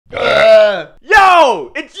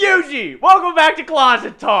It's Yuji! Welcome back to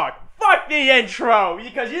Closet Talk! Fuck the intro,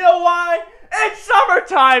 because you know why? It's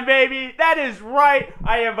summertime, baby! That is right,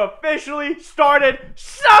 I have officially started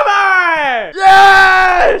summer!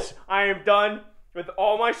 Yes! I am done with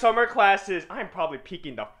all my summer classes. I'm probably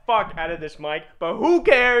peeking the fuck out of this mic, but who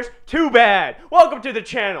cares? Too bad! Welcome to the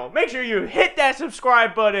channel. Make sure you hit that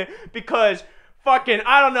subscribe button, because fucking,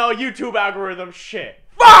 I don't know, YouTube algorithm shit.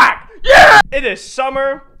 Fuck! Yeah! It is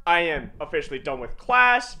summer. I am officially done with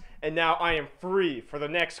class, and now I am free for the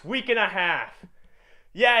next week and a half.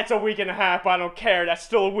 Yeah, it's a week and a half, but I don't care. That's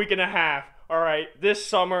still a week and a half. Alright, this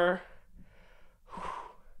summer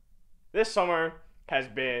has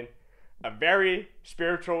been a very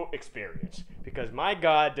spiritual experience. Because my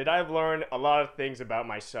God, did I learn a lot of things about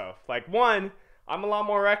myself. Like, 1, I'm a lot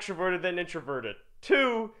more extroverted than introverted.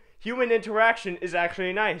 2, human interaction is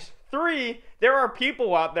actually nice. 3, there are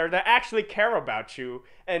people out there that actually care about you.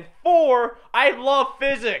 And 4, I love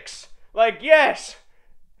physics. Like, yes,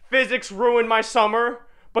 physics ruined my summer,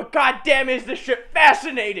 but goddamn is this shit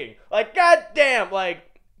fascinating. Like, goddamn,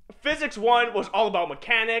 like, physics 1 was all about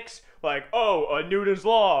mechanics. Like, oh, Newton's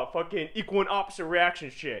law, fucking equal and opposite reaction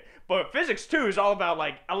shit. But physics 2 is all about,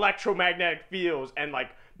 like, electromagnetic fields and,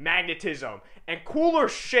 like, magnetism and cooler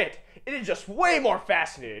shit. It is just way more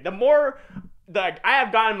fascinating. The more, like, I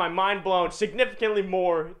have gotten my mind blown significantly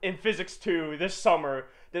more in physics 2 this summer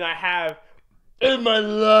than I have in my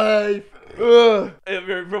life.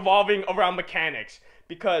 Revolving around mechanics.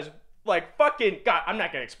 Because, like, fucking, God, I'm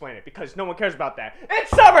not gonna explain it because no one cares about that. It's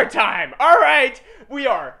summertime, alright? We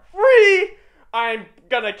are free. I'm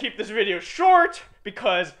gonna keep this video short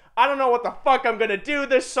because I don't know what the fuck I'm gonna do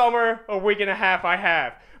this summer, a week and a half I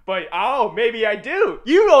have. But, oh, maybe I do.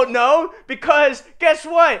 You don't know, because guess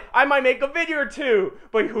what? I might make a video or 2.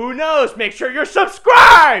 But who knows? Make sure you're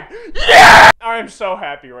subscribed! Yeah! I'm so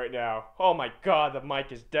happy right now. Oh my God, the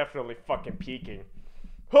mic is definitely fucking peaking.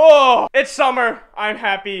 Oh, it's summer. I'm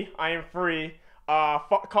happy. I am free.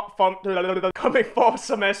 Coming fall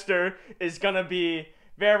semester is gonna be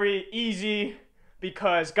very easy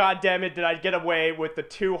because, God damn it, did I get away with the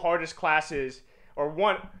 2 hardest classes, or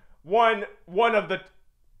one of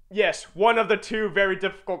the 2 very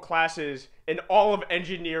difficult classes in all of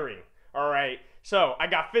engineering. Alright, so I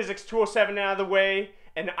got physics 207 out of the way,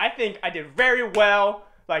 and I think I did very well.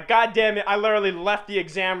 Like, God damn it, I literally left the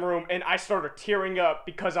exam room and I started tearing up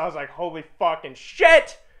because I was like, holy fucking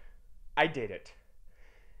shit! I did it.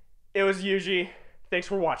 It was Yuji. Thanks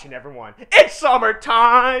for watching, everyone. It's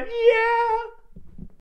summertime! Yeah!